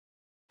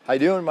How you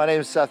doing? My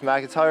name is Seth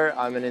McIntyre.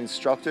 I'm an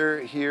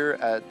instructor here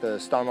at the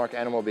Starmark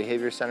Animal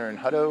Behavior Center in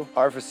Hutto.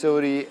 Our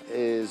facility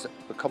is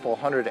a couple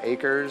hundred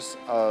acres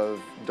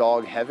of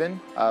dog heaven.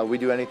 We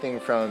do anything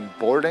from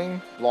boarding,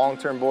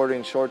 long-term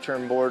boarding,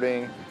 short-term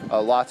boarding,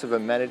 lots of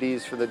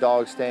amenities for the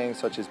dog staying,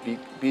 such as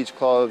beach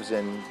clubs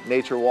and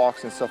nature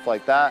walks and stuff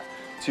like that,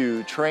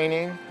 to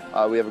training.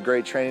 We have a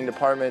great training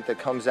department that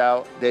comes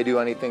out. They do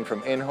anything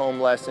from in-home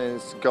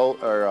lessons,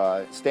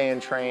 stay-in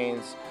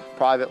trains,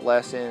 private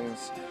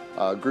lessons,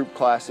 group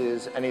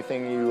classes,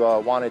 anything you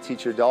want to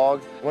teach your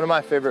dog. One of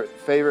my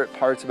favorite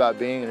parts about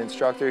being an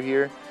instructor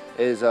here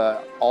is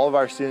all of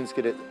our students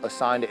get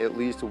assigned at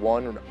least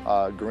one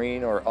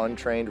green or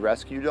untrained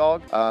rescue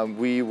dog.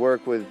 We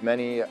work with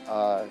many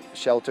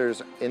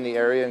shelters in the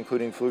area,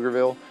 including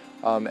Pflugerville,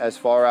 as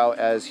far out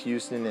as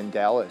Houston and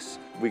Dallas.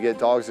 We get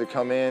dogs that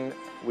come in.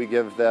 We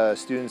give the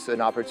students an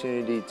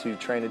opportunity to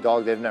train a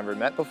dog they've never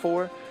met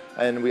before.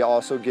 And we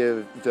also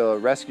give the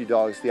rescue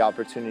dogs the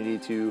opportunity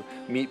to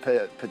meet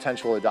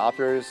potential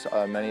adopters.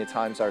 Many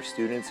times our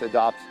students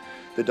adopt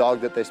the dog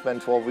that they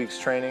spend 12 weeks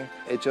training.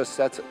 It just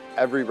sets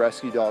every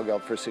rescue dog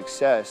up for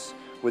success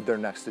with their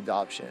next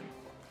adoption.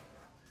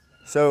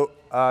 So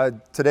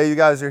today you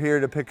guys are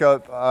here to pick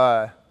up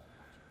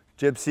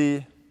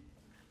Gypsy,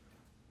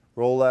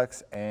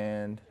 Rolex,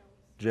 and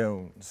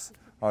Jones.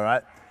 All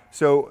right.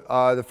 So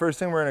the first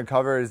thing we're going to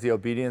cover is the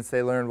obedience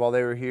they learned while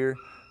they were here.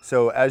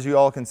 So as you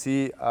all can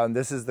see,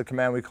 this is the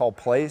command we call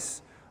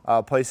place.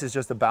 Place is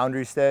just a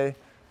boundary stay.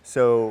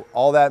 So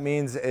all that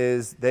means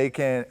is they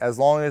can, as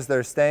long as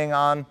they're staying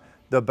on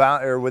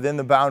the within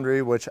the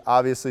boundary, which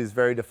obviously is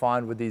very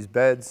defined with these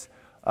beds,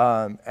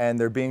 and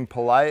they're being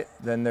polite,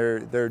 then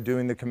they're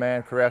doing the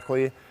command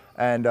correctly.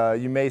 And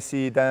you may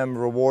see them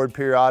reward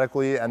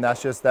periodically, and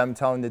that's just them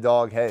telling the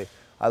dog, hey,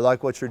 I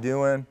like what you're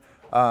doing.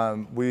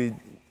 We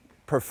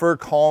prefer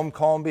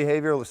calm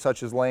behavior,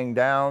 such as laying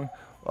down,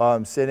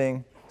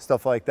 sitting,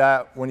 stuff like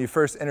that. When you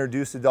first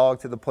introduce a dog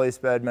to the place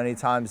bed, many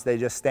times they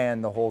just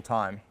stand the whole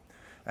time.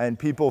 And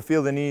people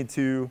feel the need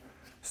to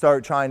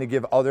start trying to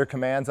give other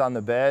commands on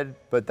the bed,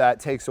 but that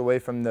takes away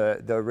from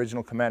the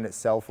original command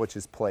itself, which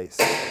is place.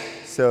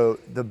 So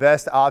the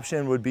best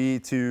option would be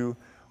to,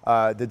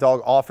 the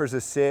dog offers a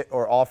sit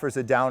or offers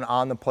a down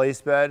on the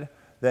place bed,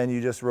 then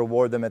you just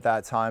reward them at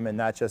that time, and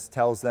that just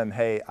tells them,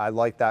 hey, I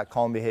like that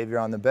calm behavior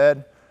on the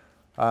bed.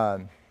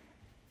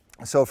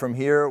 So from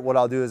here, what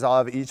I'll do is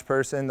I'll have each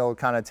person, they'll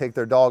kind of take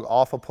their dog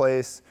off a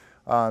place,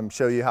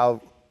 show you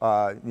how,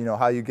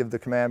 how you give the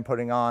command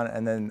putting on,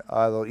 and then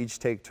they'll each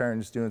take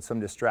turns doing some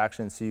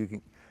distractions so you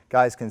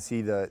guys can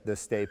see the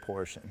stay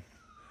portion.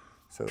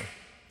 So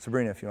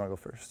Sabrina, if you want to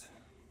go first.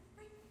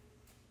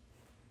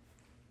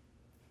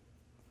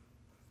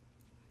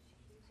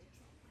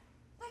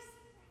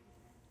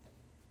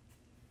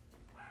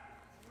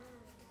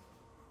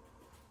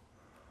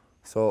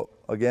 So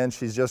again,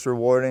 she's just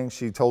rewarding.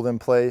 She told him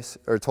place,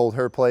 or told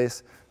her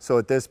place. So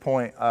at this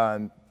point,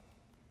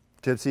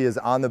 Gypsy is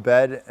on the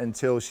bed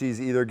until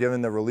she's either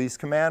given the release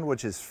command,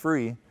 which is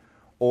free,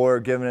 or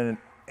given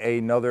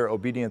another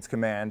obedience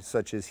command,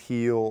 such as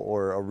heel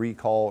or a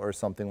recall or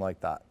something like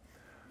that.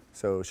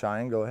 So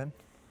Cheyenne, go ahead.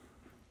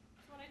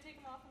 So when I take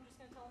him off, I'm just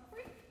going to tell him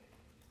free.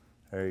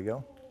 There you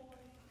go.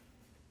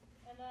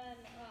 And then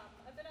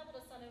I've been able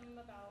to send him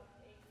about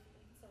 8 feet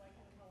so I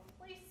can tell him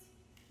place.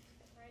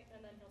 Right,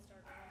 and then he'll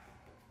start going.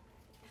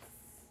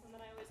 And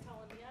then I always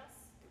tell him yes,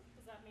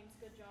 because that means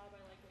good job,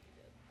 I like what you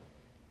did.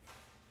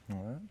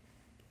 All right.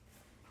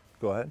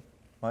 Go ahead,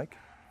 Mike.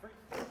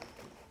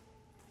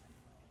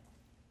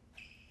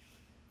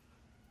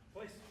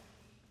 Place.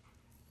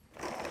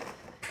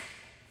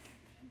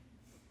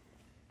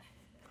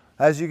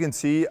 As you can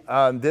see,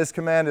 this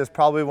command is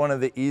probably one of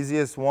the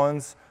easiest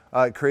ones.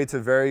 It creates a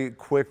very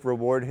quick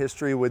reward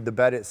history with the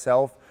bed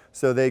itself.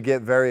 So they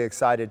get very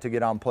excited to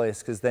get on place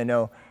because they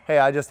know, hey,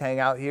 I just hang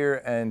out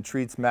here and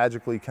treats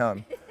magically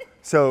come.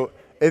 So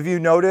if you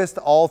noticed,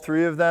 all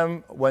three of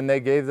them, when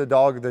they gave the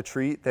dog the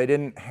treat, they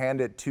didn't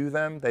hand it to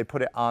them, they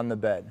put it on the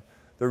bed.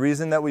 The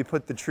reason that we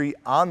put the treat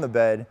on the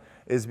bed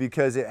is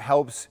because it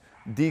helps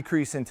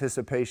decrease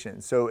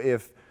anticipation. So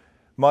if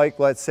Mike,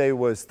 let's say,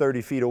 was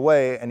 30 feet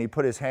away and he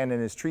put his hand in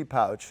his treat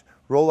pouch,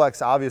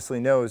 Rolex obviously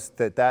knows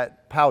that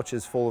that pouch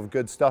is full of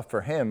good stuff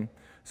for him.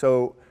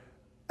 So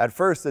at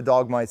first, the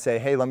dog might say,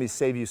 hey, let me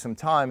save you some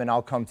time and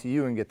I'll come to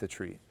you and get the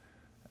treat.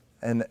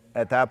 And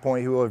at that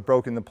point, he will have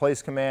broken the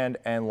place command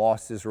and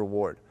lost his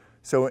reward.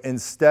 So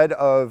instead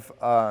of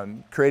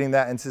creating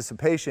that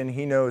anticipation,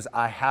 he knows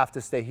I have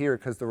to stay here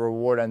because the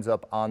reward ends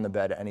up on the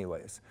bed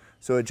anyways.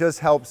 So it just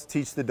helps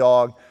teach the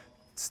dog,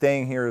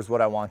 staying here is what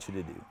I want you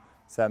to do.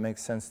 Does that make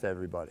sense to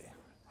everybody?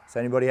 Does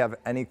anybody have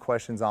any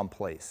questions on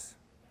place?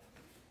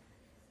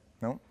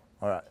 No?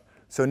 All right.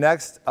 So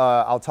next,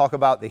 I'll talk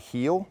about the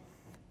heel.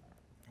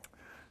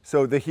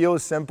 So the heel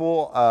is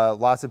simple.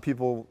 Lots of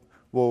people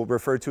will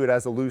refer to it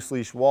as a loose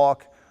leash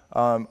walk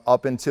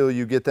up until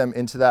you get them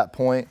into that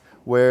point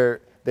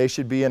where they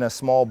should be in a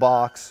small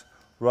box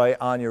right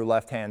on your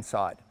left-hand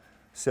side.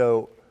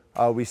 So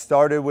We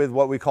started with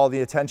what we call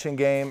the attention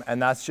game,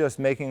 and that's just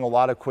making a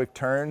lot of quick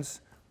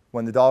turns.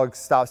 When the dog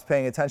stops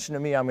paying attention to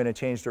me, I'm going to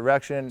change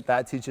direction.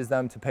 That teaches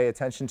them to pay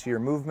attention to your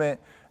movement.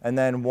 And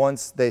then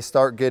once they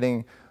start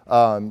getting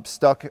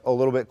stuck a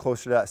little bit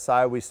closer to that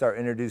side, we start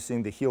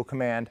introducing the heel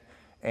command.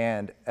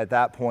 And at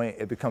that point,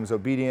 it becomes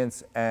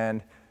obedience,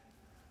 and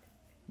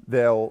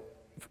they'll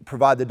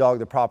provide the dog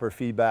the proper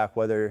feedback,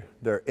 whether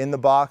they're in the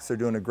box, they're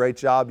doing a great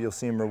job, you'll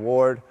see them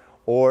reward,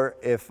 or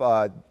if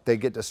they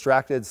get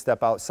distracted,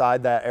 step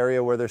outside that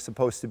area where they're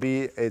supposed to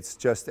be, it's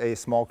just a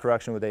small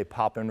correction with a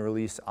pop and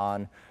release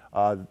on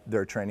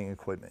their training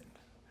equipment.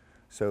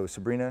 So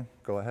Sabrina,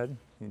 go ahead,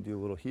 you can do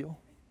a little heel.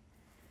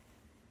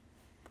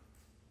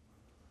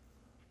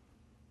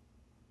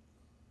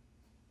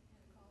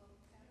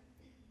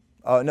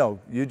 No,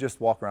 you just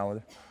walk around with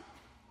it.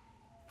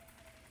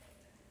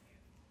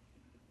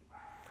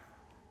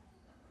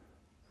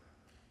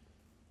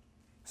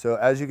 So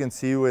as you can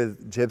see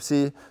with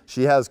Gypsy,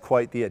 she has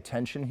quite the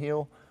attention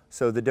heel.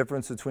 So the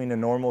difference between a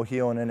normal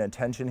heel and an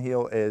attention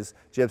heel is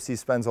Gypsy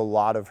spends a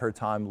lot of her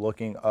time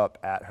looking up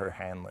at her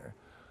handler.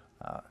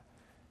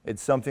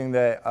 It's something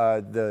that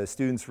the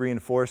students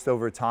reinforced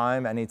over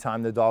time.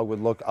 Anytime the dog would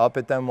look up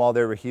at them while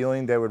they were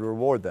heeling, they would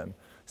reward them.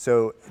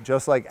 So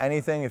just like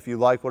anything, if you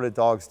like what a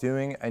dog's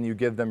doing and you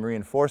give them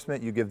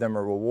reinforcement, you give them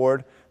a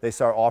reward, they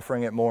start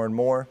offering it more and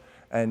more,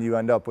 and you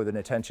end up with an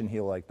attention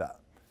heel like that.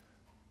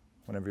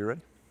 Whenever you're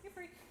ready. You're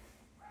free.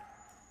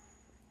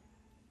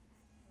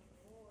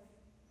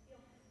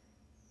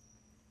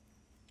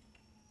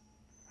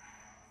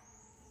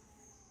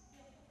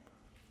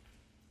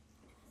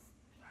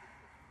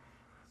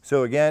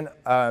 So again,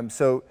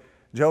 so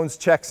Jones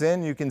checks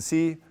in, you can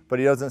see, but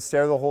he doesn't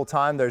stare the whole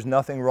time. There's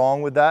nothing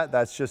wrong with that.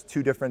 That's just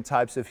two different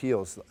types of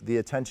heels, the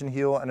attention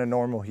heel and a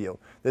normal heel.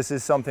 This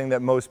is something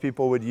that most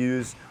people would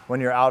use when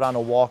you're out on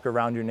a walk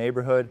around your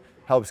neighborhood.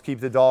 Helps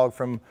keep the dog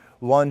from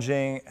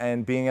lunging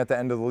and being at the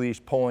end of the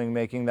leash, pulling,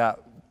 making that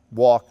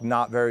walk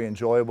not very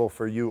enjoyable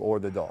for you or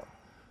the dog.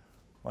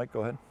 Mike,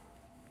 go ahead.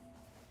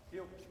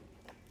 Heel.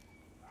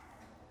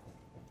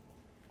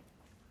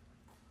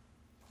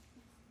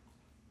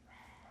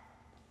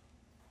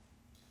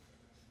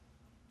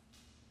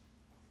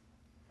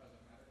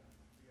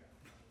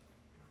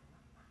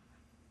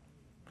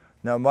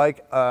 Now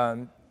Mike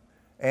and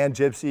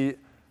Gypsy,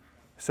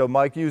 so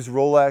Mike used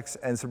Rolex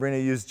and Sabrina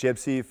used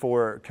Gypsy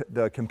for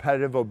the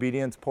competitive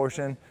obedience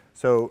portion.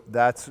 So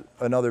that's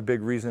another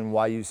big reason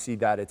why you see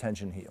that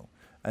attention heel.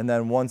 And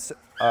then once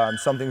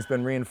something's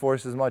been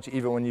reinforced as much,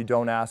 even when you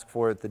don't ask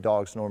for it, the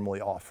dogs normally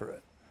offer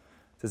it.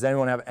 Does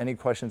anyone have any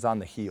questions on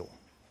the heel?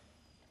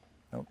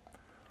 Nope.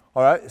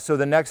 All right, so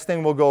the next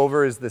thing we'll go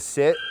over is the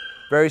sit.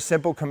 Very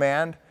simple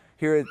command.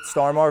 Here at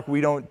Starmark,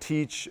 we don't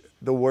teach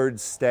the word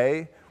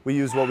stay. We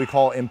use what we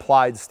call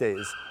implied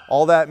stays.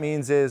 All that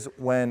means is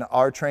when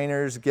our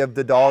trainers give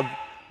the dog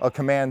a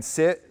command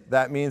sit,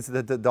 that means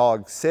that the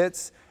dog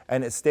sits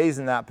and it stays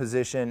in that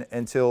position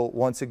until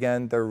once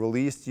again they're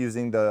released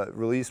using the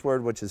release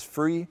word, which is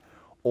free,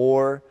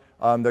 or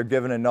they're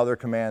given another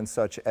command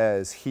such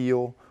as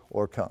heel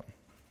or come.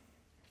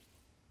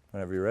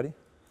 Whenever you're ready.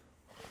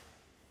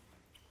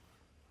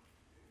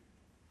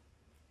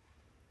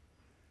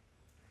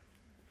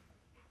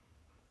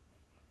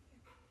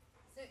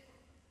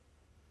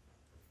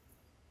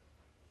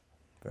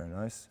 Very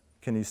nice.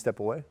 Can you step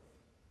away?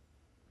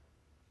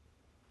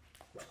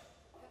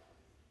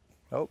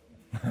 Oh,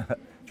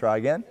 try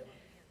again.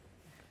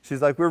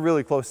 She's like, we're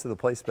really close to the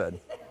place bed.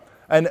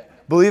 And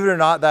believe it or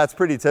not, that's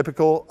pretty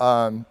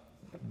typical.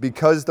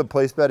 Because the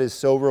place bed is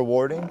so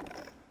rewarding,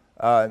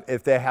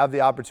 if they have the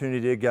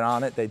opportunity to get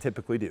on it, they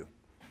typically do.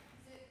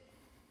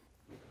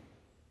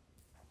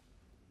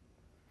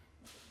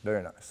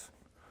 Very nice.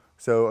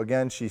 So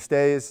again, she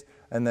stays,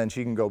 and then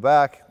she can go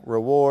back,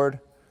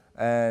 reward,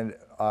 and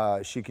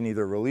she can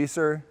either release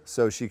her,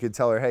 so she could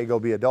tell her, hey, go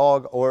be a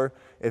dog, or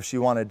if she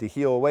wanted to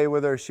heel away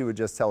with her, she would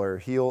just tell her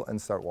heel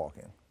and start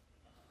walking.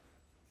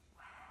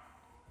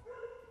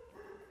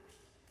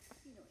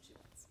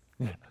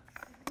 Yeah.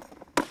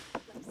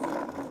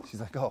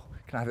 She's like, oh,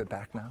 can I have it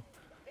back now?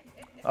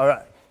 All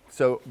right,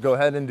 so go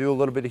ahead and do a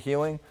little bit of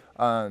healing.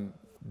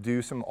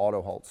 Do some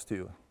auto halts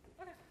too.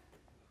 Okay. All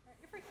right,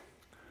 you're free.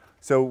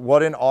 So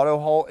what an auto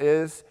halt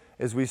is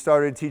we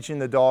started teaching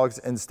the dogs,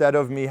 instead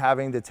of me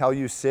having to tell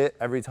you sit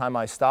every time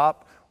I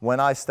stop, when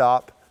I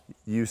stop,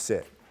 you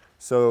sit.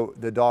 So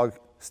the dog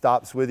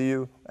stops with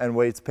you and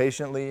waits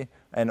patiently.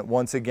 And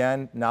once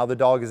again, now the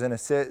dog is in a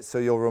sit, so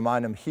you'll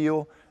remind him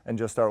heel and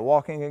just start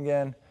walking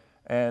again,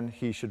 and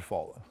he should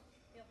follow.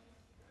 Yep.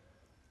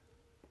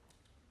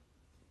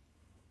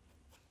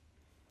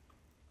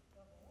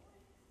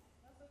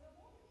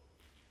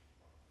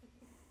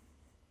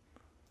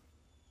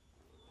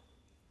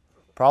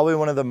 Probably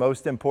one of the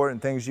most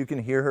important things, you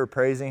can hear her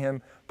praising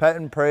him. Pet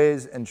and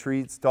praise and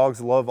treats, dogs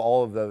love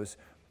all of those.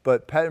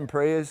 But pet and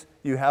praise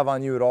you have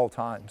on you at all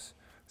times.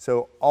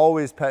 So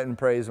always pet and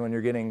praise when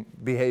you're getting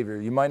behavior.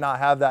 You might not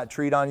have that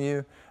treat on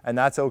you, and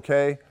that's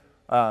okay.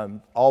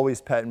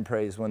 Always pet and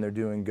praise when they're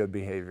doing good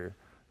behavior.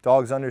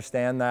 Dogs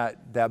understand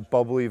that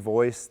bubbly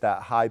voice,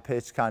 that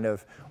high-pitched kind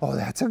of, oh,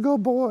 that's a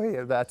good boy,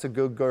 or that's a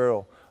good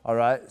girl, all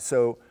right?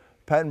 So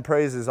pet and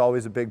praise is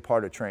always a big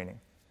part of training.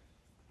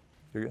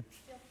 You're good?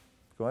 Yeah.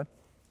 Go ahead.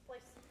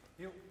 Place.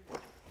 You.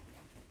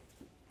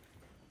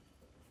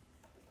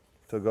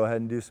 So go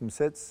ahead and do some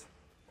sits.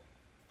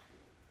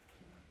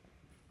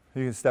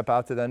 You can step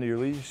out to the end of your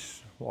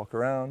leash, walk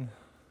around.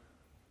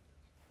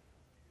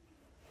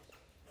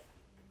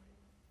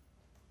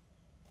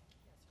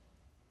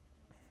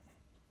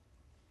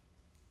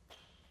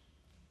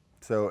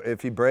 So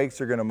if he breaks,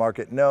 you're going to mark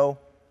it no,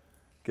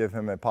 give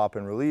him a pop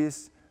and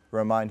release,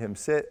 remind him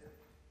sit,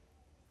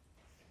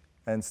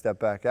 and step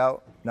back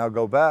out. Now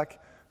go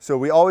back. So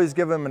we always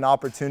give him an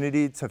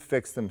opportunity to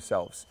fix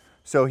themselves.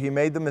 So he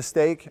made the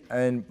mistake,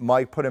 and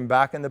Mike put him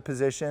back in the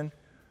position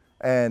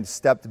and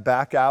stepped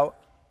back out,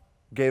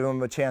 gave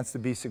him a chance to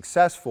be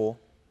successful,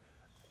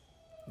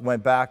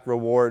 went back,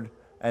 reward,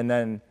 and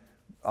then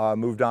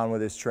moved on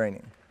with his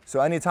training. So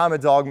anytime a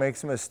dog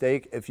makes a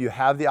mistake, if you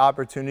have the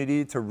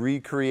opportunity to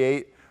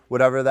recreate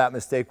whatever that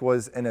mistake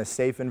was in a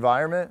safe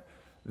environment,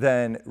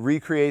 then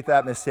recreate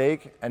that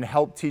mistake and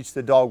help teach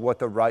the dog what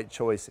the right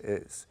choice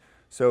is.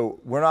 So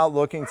we're not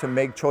looking to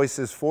make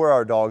choices for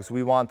our dogs.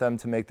 We want them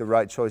to make the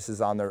right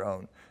choices on their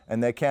own.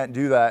 And they can't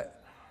do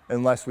that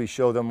unless we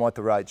show them what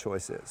the right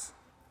choice is.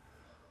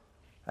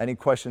 Any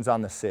questions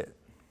on the sit?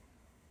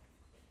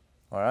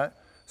 All right.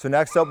 So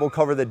next up, we'll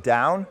cover the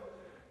down.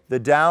 The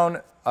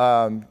down,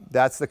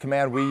 that's the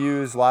command we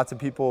use. Lots of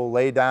people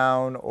lay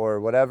down or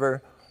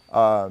whatever,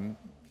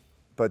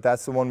 but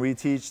that's the one we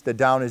teach. The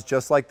down is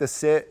just like the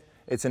sit.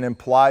 It's an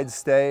implied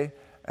stay,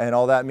 and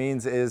all that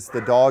means is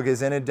the dog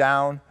is in a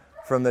down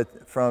from the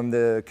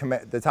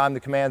time the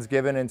command's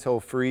given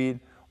until freed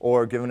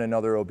or given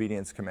another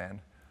obedience command.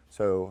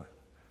 So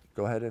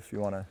go ahead if you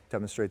want to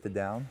demonstrate the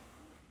down.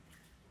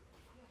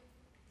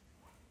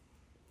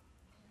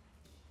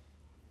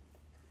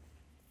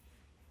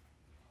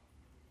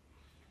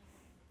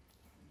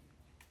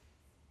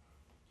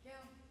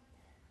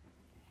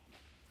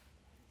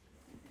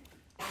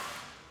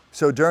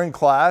 So during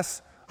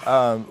class,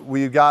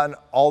 we've gotten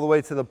all the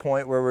way to the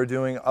point where we're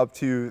doing up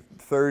to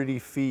 30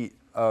 feet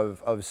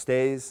of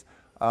stays.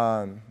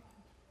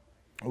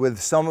 With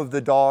some of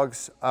the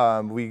dogs,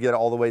 we get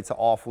all the way to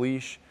off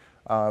leash,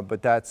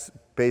 but that's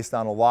based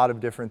on a lot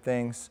of different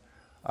things.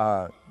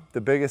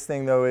 The biggest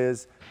thing though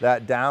is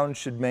that down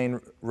should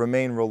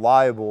remain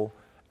reliable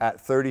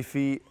at 30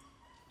 feet,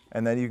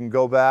 and then you can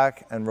go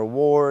back and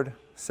reward.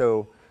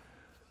 So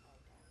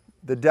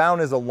the down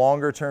is a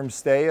longer term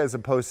stay as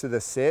opposed to the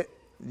sit.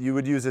 You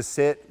would use a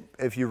sit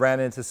if you ran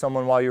into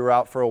someone while you were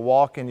out for a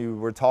walk and you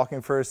were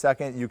talking for a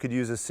second, you could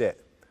use a sit.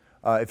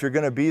 If you're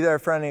going to be there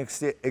for any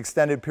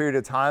extended period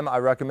of time, I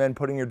recommend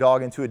putting your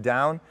dog into a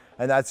down,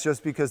 and that's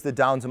just because the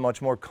down's a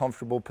much more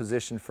comfortable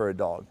position for a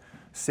dog.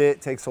 Sit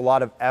takes a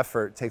lot of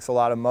effort, takes a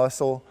lot of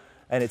muscle,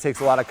 and it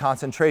takes a lot of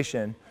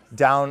concentration.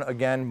 Down,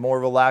 again, more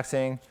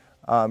relaxing,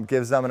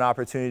 gives them an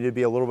opportunity to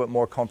be a little bit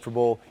more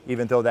comfortable,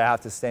 even though they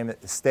have to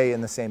stay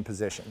in the same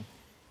position.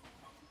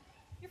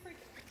 You're free.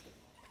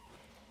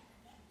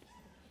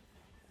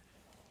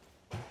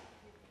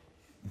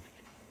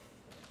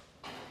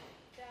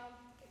 Down.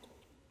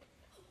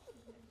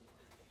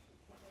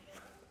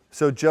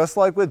 So just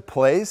like with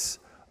place,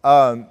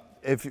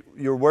 if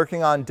you're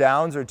working on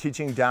downs or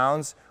teaching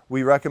downs,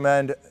 we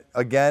recommend,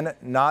 again,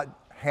 not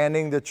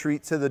handing the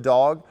treat to the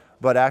dog,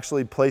 but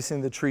actually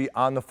placing the treat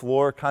on the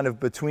floor kind of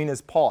between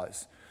his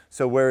paws.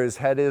 So where his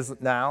head is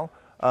now,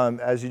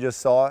 as you just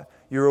saw,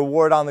 you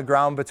reward on the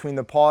ground between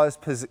the paws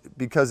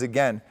because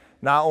again,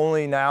 not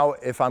only now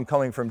if I'm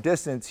coming from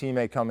distance, he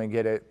may come and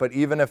get it, but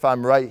even if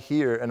I'm right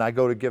here and I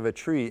go to give a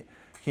treat,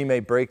 he may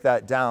break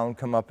that down,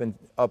 come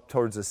up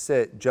towards the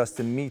sit just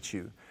to meet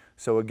you.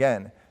 So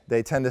again,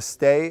 they tend to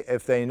stay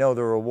if they know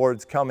the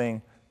reward's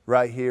coming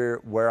right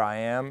here where I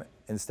am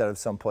instead of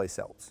someplace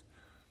else.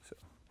 So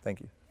thank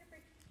you.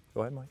 Go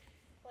ahead, Mike.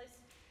 Place.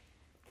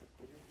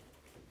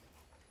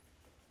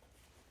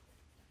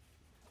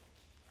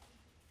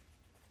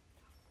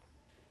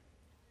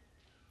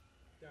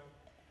 Down.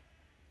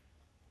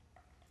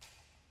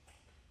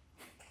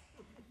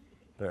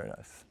 Very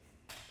nice.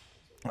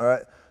 All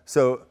right,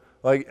 so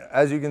like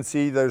as you can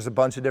see, there's a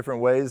bunch of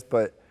different ways,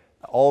 but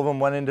all of them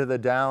went into the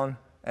down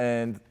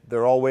and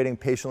they're all waiting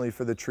patiently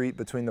for the treat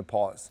between the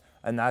paws.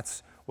 And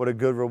that's what a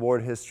good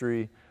reward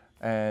history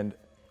and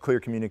clear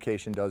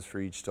communication does for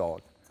each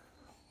dog.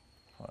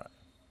 All right.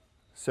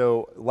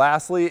 So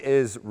lastly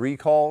is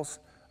recalls.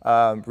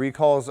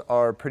 Recalls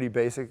are pretty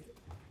basic.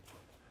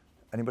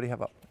 Anybody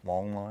have a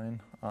long line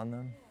on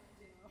them?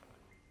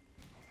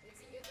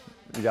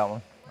 You got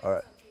one? All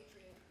right.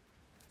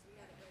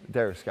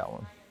 Derek's got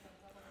one.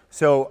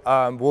 So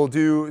we'll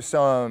do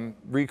some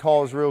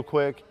recalls real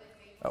quick.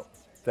 Oh,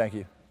 thank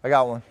you. I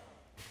got one.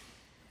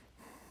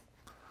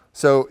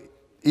 So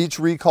each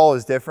recall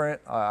is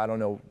different. I don't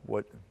know,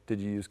 what, did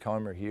you use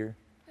Calm or here?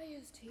 I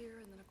used here,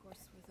 and then of course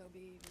with OB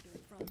we're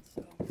doing front,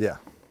 so. Yeah.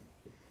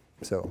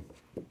 So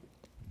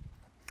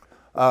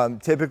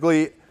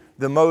typically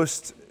the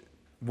most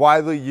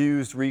widely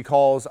used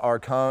recalls are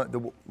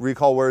the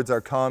recall words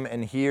are come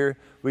and here.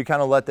 We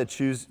kind of let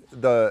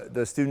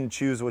the student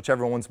choose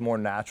whichever one's more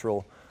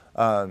natural.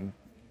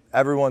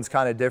 Everyone's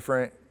kind of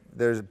different.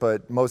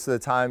 But most of the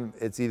time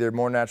it's either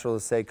more natural to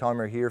say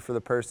come or here for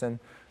the person.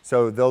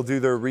 So they'll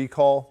do their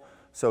recall.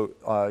 So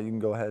you can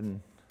go ahead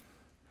and,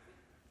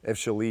 if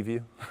she'll leave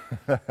you.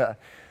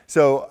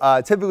 So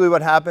typically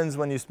what happens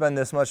when you spend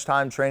this much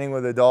time training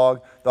with a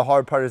dog, the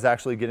hard part is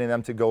actually getting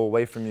them to go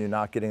away from you,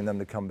 not getting them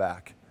to come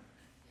back.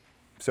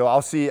 So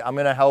I'm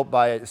gonna help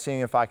by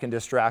seeing if I can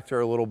distract her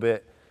a little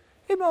bit.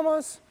 Hey,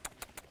 mamas.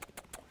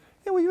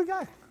 Hey, what you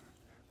got?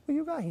 What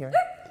you got here?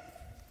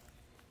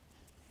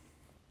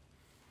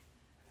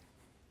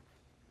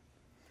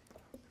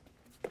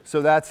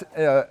 So that's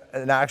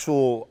an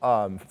actual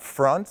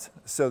front.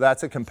 So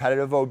that's a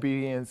competitive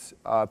obedience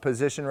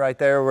position right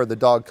there where the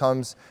dog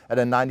comes at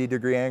a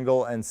 90-degree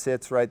angle and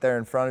sits right there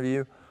in front of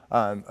you.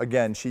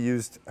 Again, she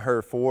used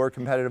her for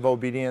competitive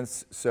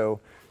obedience, so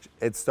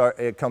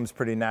it comes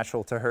pretty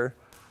natural to her.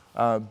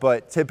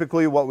 But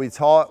typically what we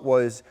taught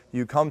was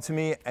you come to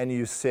me and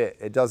you sit.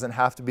 It doesn't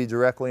have to be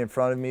directly in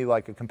front of me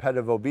like a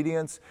competitive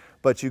obedience,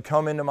 but you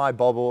come into my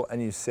bubble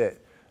and you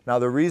sit. Now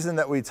the reason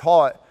that we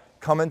taught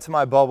come into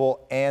my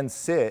bubble and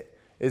sit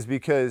is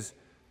because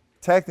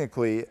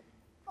technically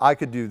I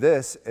could do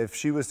this. If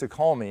she was to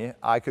call me,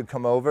 I could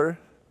come over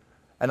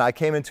and I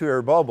came into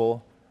her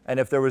bubble, and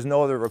if there was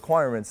no other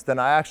requirements, then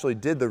I actually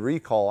did the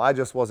recall. I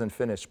just wasn't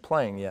finished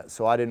playing yet,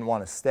 so I didn't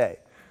want to stay.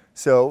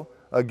 So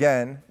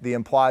again, the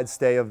implied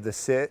stay of the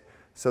sit,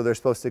 so they're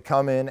supposed to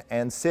come in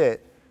and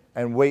sit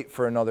and wait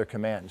for another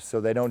command.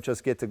 So they don't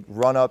just get to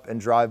run up and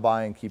drive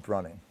by and keep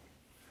running.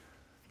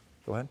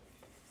 Go ahead.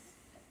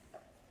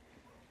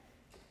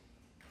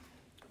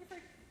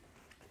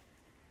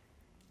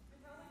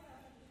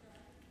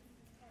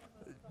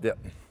 Yep.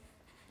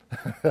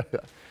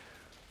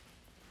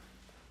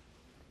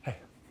 Hey.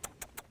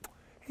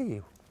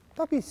 Hey,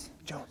 puppies,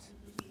 Jones.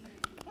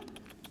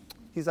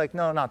 He's like,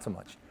 no, not so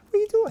much. What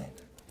are you doing?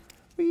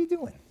 What are you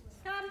doing?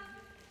 Come.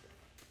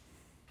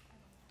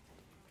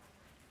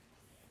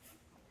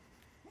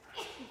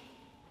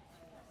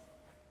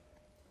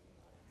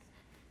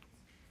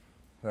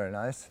 Very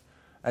nice.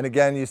 And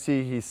again, you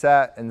see he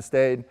sat and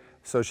stayed,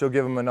 so she'll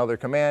give him another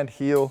command,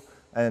 heel,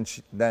 and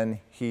then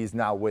he's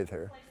now with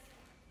her.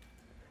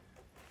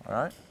 All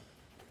right.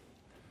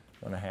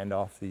 I'm going to hand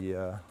off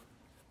the,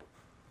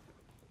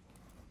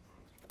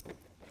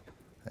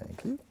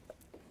 thank you.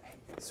 Hey,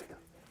 sweetheart.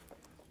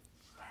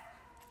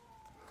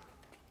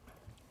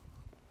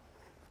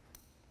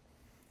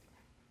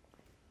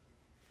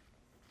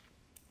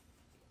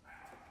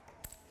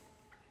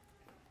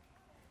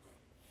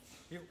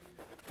 You.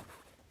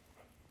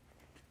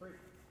 Free.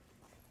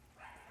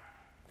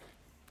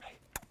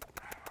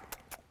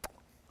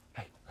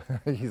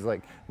 Hey. He's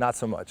like, not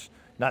so much.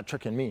 Not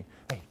tricking me.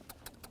 Hey,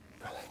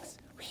 relax.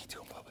 What are you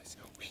doing, Bubbles?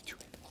 What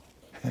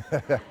are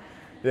you doing?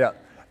 Yeah.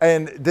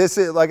 And this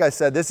is, like I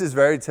said, this is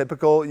very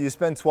typical. You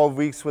spend 12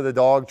 weeks with a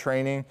dog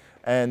training,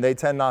 and they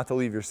tend not to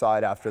leave your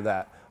side after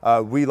that.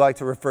 We like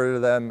to refer to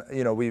them,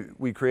 you know,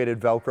 we created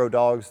Velcro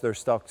dogs. They're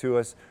stuck to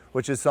us,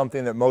 which is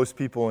something that most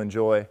people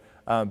enjoy.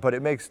 But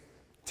it makes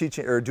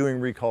teaching or doing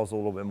recalls a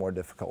little bit more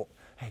difficult.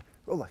 Hey,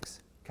 Rolex,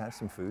 can I have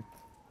some food?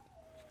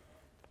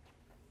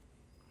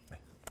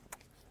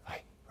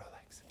 Hey,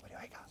 Rolex, what do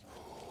I got?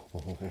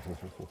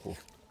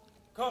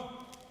 Come.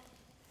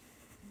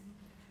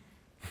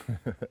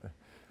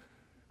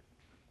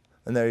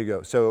 And there you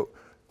go. So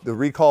the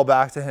recall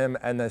back to him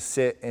and the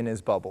sit in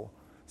his bubble.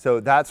 So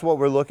that's what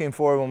we're looking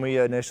for when we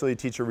initially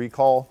teach a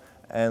recall.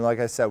 And like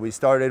I said, we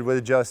started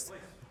with just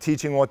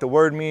teaching what the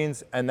word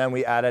means, and then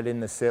we added in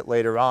the sit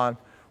later on.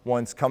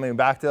 Once coming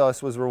back to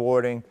us was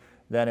rewarding,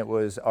 then it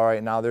was, all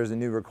right, now there's a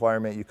new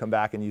requirement. You come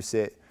back and you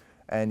sit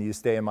and you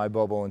stay in my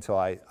bubble until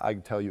I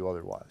tell you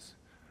otherwise.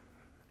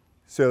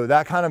 So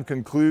that kind of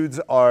concludes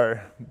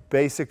our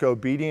basic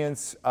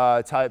obedience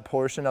type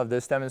portion of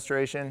this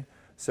demonstration.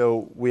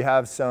 So we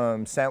have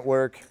some scent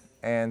work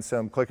and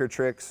some clicker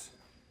tricks,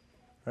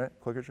 right?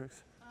 Clicker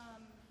tricks?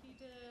 He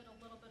did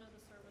a little bit of the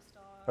service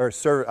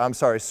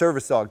dog.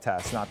 Service dog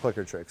tasks, not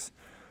clicker tricks.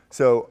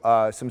 So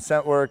some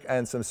scent work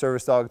and some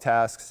service dog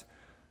tasks.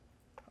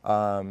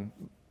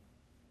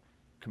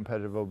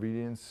 Competitive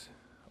obedience,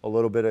 a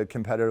little bit of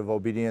competitive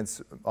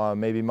obedience.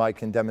 Maybe Mike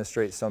can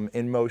demonstrate some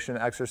in-motion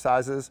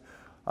exercises,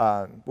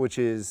 which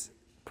is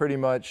pretty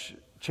much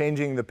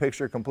changing the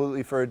picture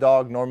completely for a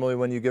dog. Normally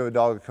when you give a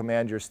dog a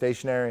command, you're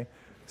stationary.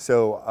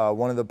 So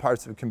one of the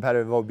parts of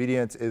competitive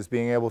obedience is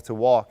being able to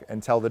walk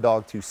and tell the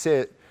dog to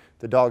sit.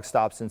 The dog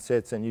stops and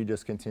sits and you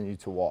just continue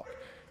to walk.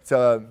 It's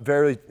a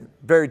very,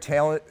 very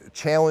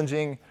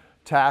challenging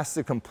task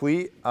to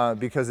complete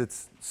because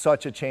it's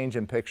such a change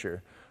in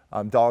picture.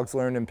 Dogs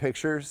learn in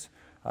pictures.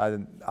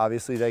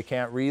 Obviously they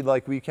can't read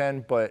like we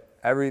can, but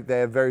they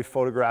have very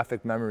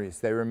photographic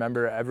memories. They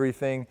remember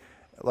everything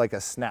like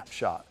a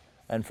snapshot.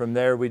 And from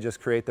there we just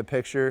create the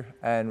picture,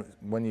 and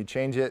when you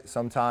change it,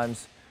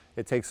 sometimes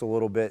it takes a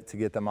little bit to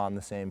get them on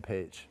the same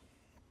page.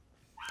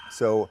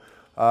 So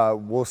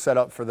we'll set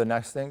up for the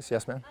next things.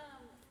 Yes, ma'am?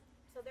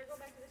 So they're going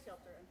back to the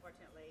shelter,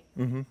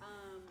 unfortunately.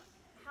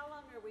 How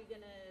long are we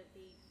going to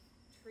be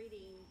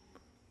treating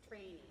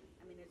training?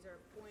 I mean, is there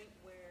a point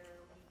where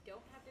we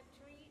don't have to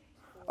treat?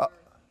 Or?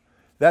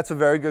 That's a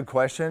very good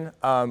question.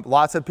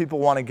 Lots of people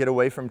want to get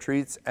away from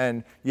treats,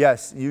 and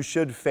yes, you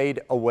should fade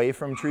away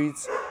from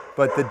treats.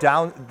 But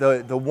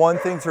the one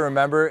thing to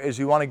remember is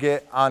you want to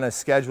get on a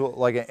schedule,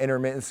 like an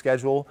intermittent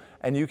schedule,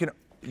 and you can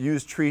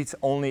use treats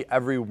only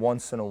every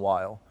once in a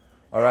while.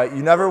 All right,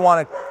 you never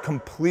want to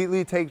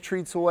completely take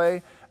treats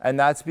away, and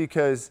that's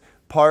because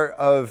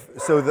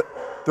the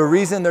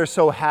reason they're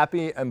so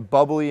happy and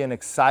bubbly and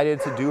excited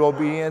to do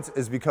obedience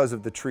is because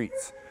of the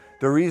treats.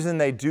 The reason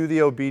they do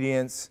the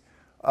obedience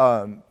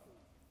even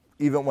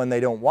when they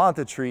don't want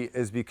the treat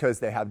is because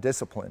they have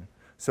discipline.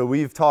 So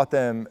we've taught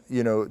them,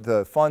 you know,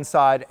 the fun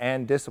side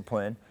and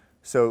discipline.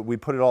 So we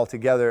put it all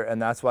together,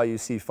 and that's why you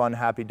see fun,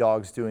 happy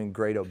dogs doing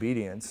great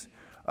obedience.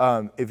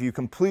 If you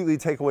completely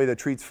take away the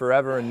treats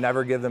forever and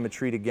never give them a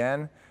treat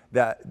again,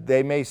 that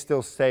they may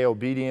still stay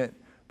obedient,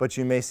 but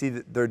you may see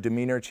their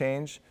demeanor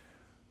change.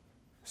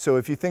 So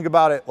if you think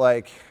about it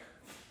like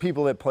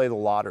people that play the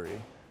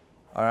lottery,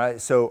 all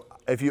right? So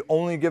if you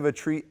only give a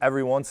treat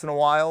every once in a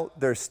while,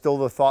 there's still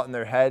the thought in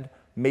their head,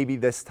 maybe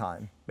this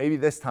time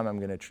I'm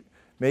gonna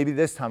maybe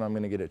this time I'm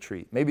gonna get a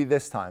treat, maybe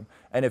this time.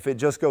 And if it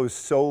just goes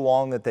so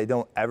long that they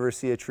don't ever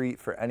see a treat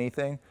for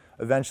anything,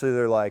 eventually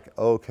they're like,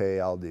 okay,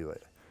 I'll do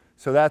it.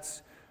 So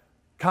that's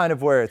kind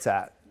of where it's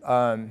at.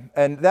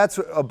 And that's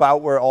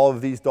about where all of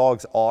these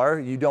dogs are.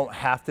 You don't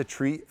have to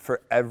treat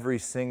for every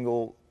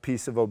single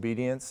piece of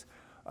obedience.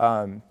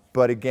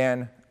 But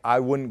again,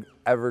 I wouldn't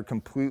ever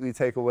completely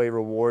take away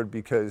reward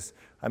because,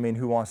 I mean,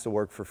 who wants to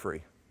work for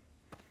free?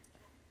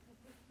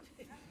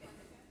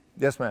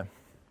 Yes, ma'am.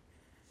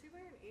 Is she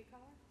wearing an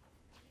e-collar?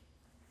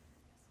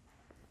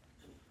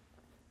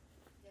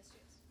 Yes, she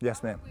is.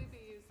 Yes, ma'am. How would we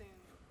be using,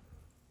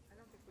 I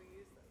don't think we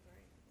use those,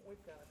 right?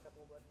 We've got a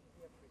couple, but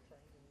we have to be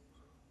trained in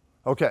using.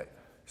 Okay,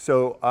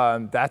 so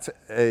that's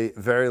a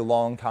very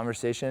long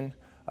conversation.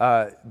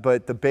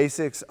 But the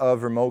basics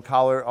of remote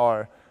collar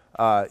are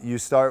you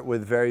start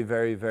with very,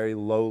 very, very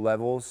low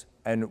levels.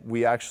 And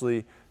we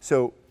actually,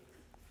 so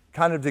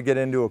kind of to get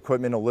into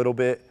equipment a little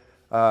bit,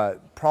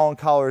 prong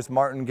collars,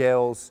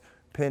 martingales,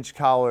 pinch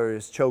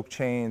collars, choke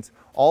chains,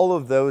 all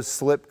of those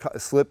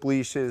slip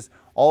leashes,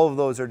 all of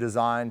those are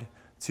designed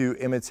to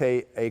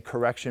imitate a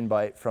correction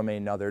bite from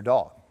another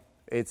dog.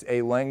 It's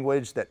a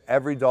language that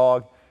every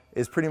dog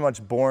is pretty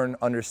much born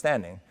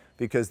understanding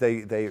because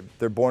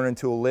they're born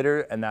into a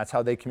litter and that's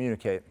how they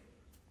communicate.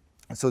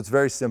 So it's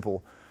very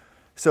simple.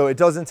 So it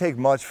doesn't take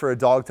much for a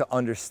dog to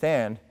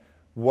understand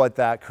what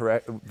that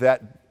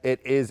it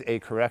is a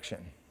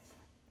correction.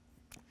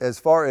 As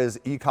far as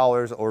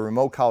e-collars or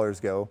remote collars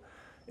go,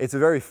 it's a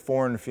very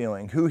foreign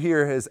feeling. Who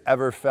here has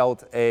ever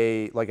felt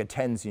like a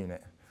TENS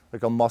unit,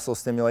 like a muscle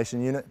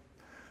stimulation unit?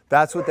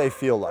 That's what they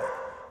feel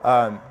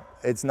like.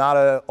 It's not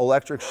an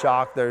electric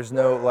shock. There's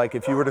no, like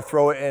if you were to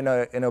throw it in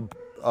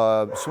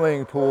a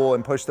swimming pool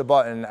and push the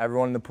button,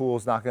 everyone in the pool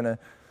is not gonna,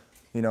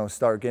 you know,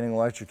 start getting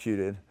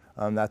electrocuted.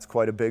 That's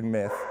quite a big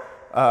myth.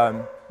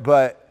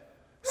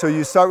 So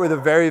you start with a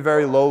very,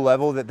 very low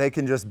level that they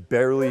can just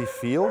barely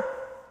feel.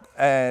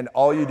 And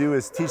all you do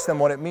is teach them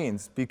what it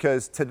means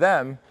because to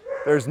them,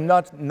 there's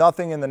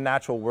nothing in the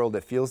natural world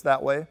that feels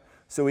that way.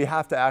 So we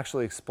have to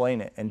actually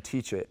explain it and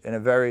teach it in a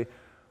very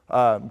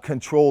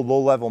controlled,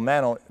 low-level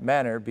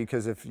manner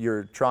because if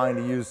you're trying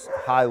to use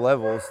high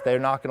levels, they're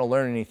not going to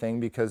learn anything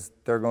because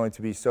they're going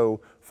to be so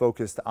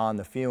focused on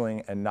the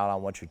feeling and not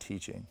on what you're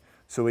teaching.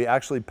 So we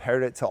actually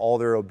paired it to all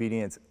their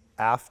obedience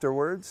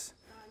afterwards.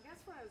 I guess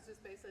what I was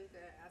just basically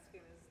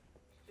asking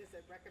is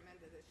it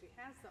recommended that she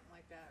has something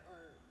like that,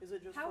 or Is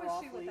it just how for is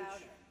off she leash?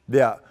 without it?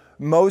 Yeah,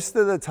 most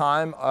of the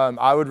time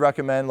I would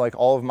recommend, like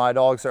all of my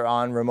dogs are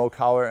on remote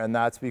collar, and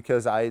that's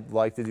because I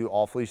like to do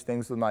off-leash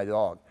things with my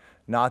dog.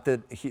 Not that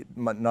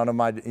none of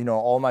my, you know,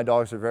 all my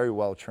dogs are very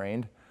well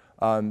trained.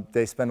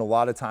 They spend a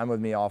lot of time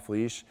with me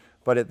off-leash,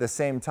 but at the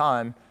same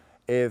time,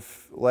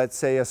 if let's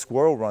say a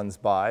squirrel runs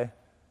by,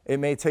 it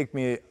may take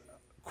me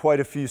quite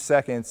a few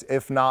seconds.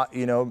 If not,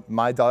 you know,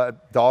 my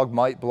dog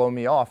might blow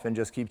me off and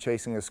just keep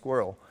chasing a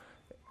squirrel.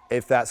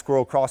 If that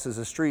squirrel crosses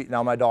the street,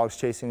 now my dog's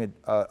chasing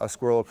a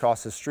squirrel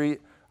across the street,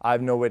 I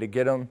have no way to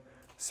get him.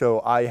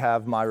 So I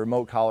have my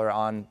remote collar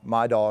on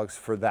my dogs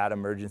for that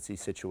emergency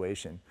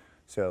situation.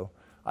 So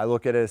I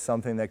look at it as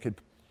something that could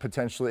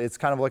potentially, it's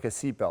kind of like a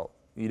seatbelt.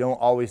 You don't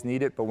always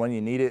need it, but when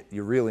you need it,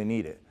 you really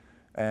need it.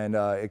 And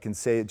it can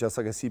save, just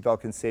like a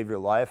seatbelt can save your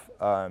life,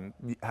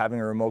 having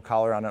a remote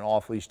collar on an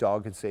off-leash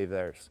dog could save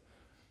theirs.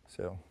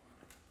 So.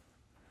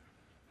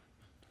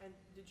 And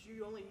did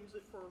you only use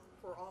it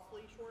for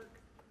off-leash work?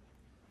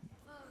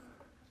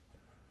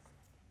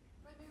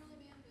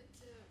 Primarily, ma'am, but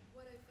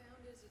what I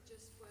found is it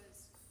just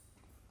was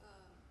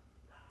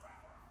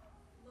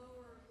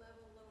lower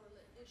level, lower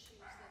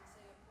issues than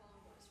say a prong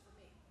was for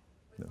me,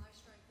 with my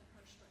strength and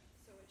her strength.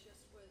 So it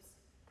just was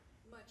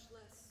much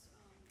less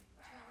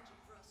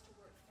challenging for us to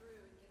work through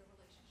and get a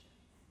relationship.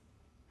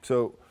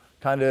 So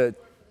kind of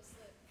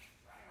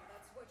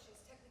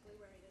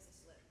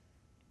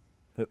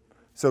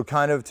So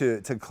kind of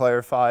to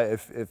clarify,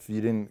 if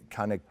you didn't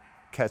kind of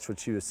catch what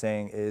she was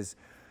saying, is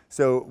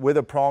so with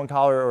a prong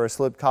collar or a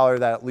slip collar,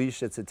 that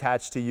leash that's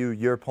attached to you,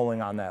 you're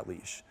pulling on that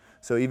leash.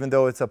 So even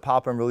though it's a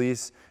pop and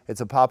release,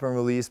 it's a pop and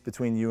release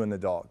between you and the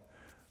dog.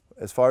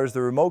 As far as the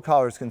remote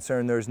collar is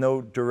concerned, there's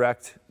no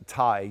direct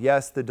tie.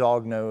 Yes, the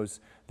dog knows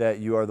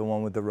that you are the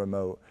one with the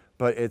remote,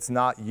 but it's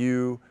not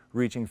you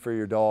reaching for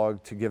your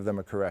dog to give them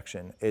a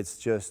correction. It's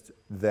just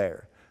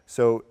there.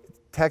 So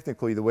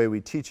technically, the way we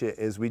teach it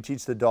is we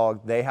teach the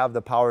dog they have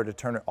the power to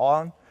turn it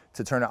on,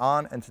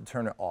 and to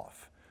turn it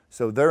off.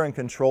 So they're in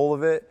control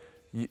of it.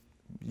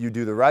 You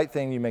do the right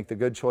thing, you make the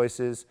good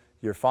choices,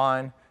 you're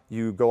fine.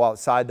 You go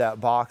outside that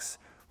box.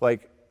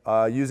 Like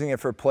using it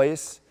for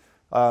place,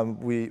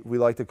 we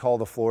like to call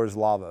the floor is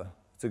lava.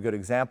 It's a good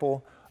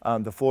example.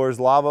 The floor is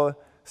lava,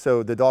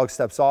 so the dog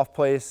steps off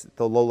place,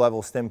 the low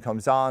level stim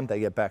comes on, they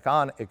get back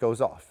on, it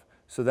goes off.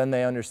 So then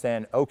they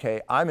understand,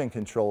 okay, I'm in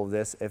control of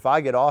this. If I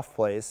get off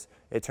place,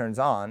 it turns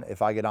on.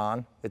 If I get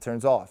on, it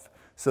turns off.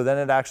 So then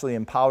it actually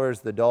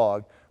empowers the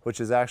dog, which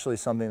is actually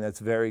something that's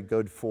very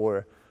good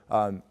for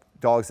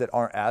dogs that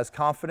aren't as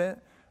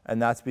confident.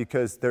 And that's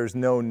because there's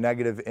no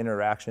negative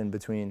interaction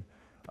between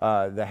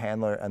the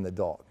handler and the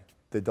dog.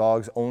 The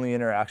dog's only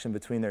interaction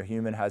between their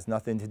human has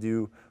nothing to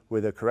do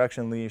with a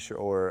correction leash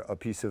or a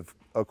piece of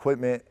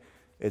equipment.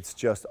 It's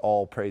just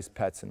all praise,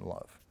 pets, and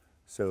love.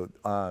 So,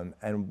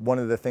 and one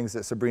of the things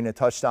that Sabrina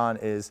touched on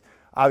is,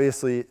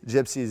 obviously,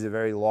 Gypsy is a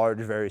very large,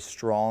 very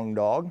strong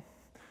dog.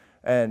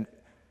 And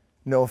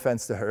no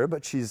offense to her,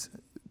 but she's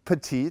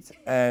petite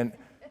and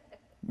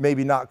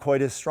maybe not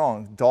quite as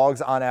strong.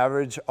 Dogs, on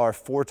average, are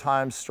 4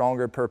 times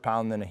stronger per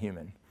pound than a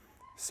human.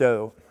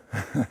 So,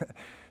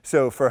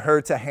 so for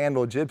her to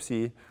handle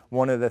Gypsy,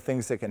 one of the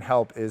things that can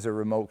help is a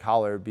remote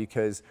collar,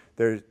 because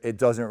it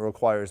doesn't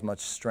require as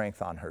much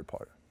strength on her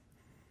part.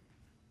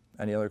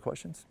 Any other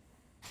questions?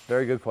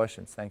 Very good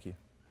questions, thank you.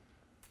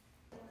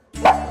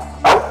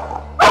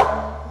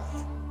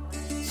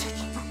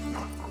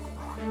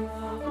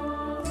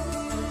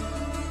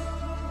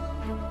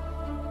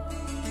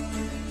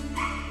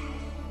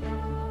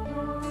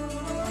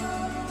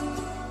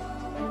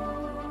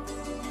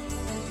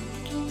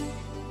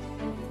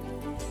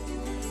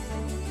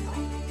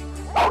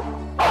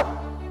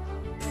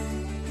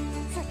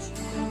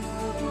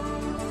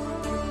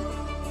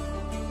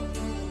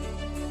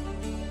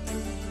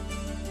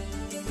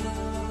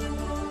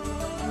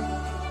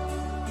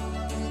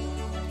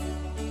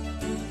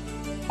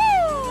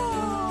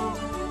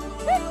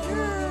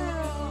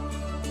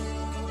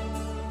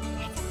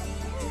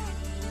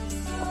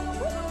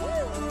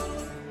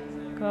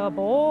 Good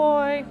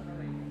boy.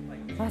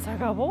 That's a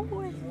good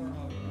boy.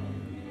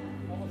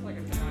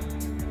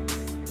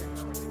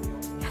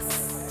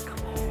 Yes.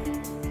 Come on.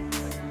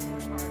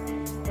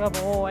 Good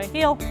boy.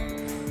 Heel.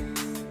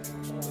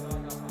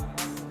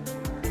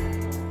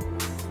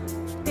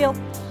 Heel.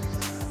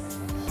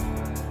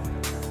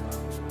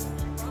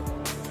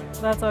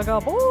 That's a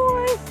good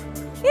boy.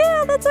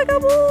 Yeah, that's a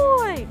good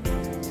boy.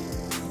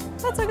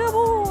 That's a good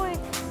boy.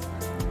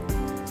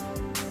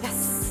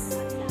 Yes.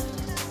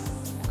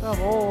 Good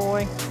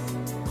boy.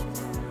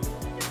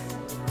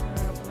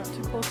 Not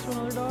too close to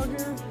another dog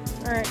here.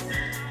 All right.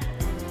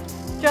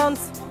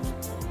 Jones,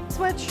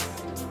 switch.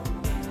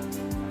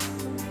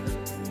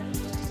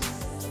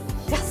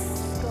 Yes.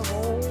 Good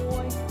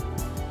boy.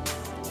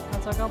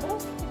 That's a good boy.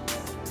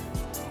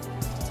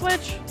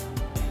 Switch.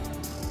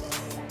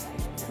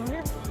 Over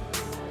here.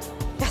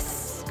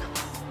 Yes. Come on.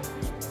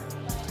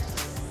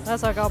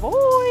 That's a good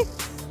boy.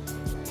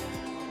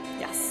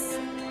 Yes.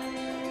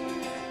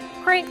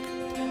 Crank.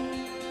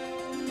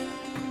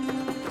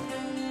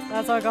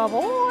 That's a good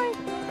boy.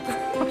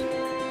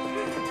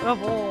 Good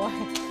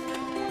boy.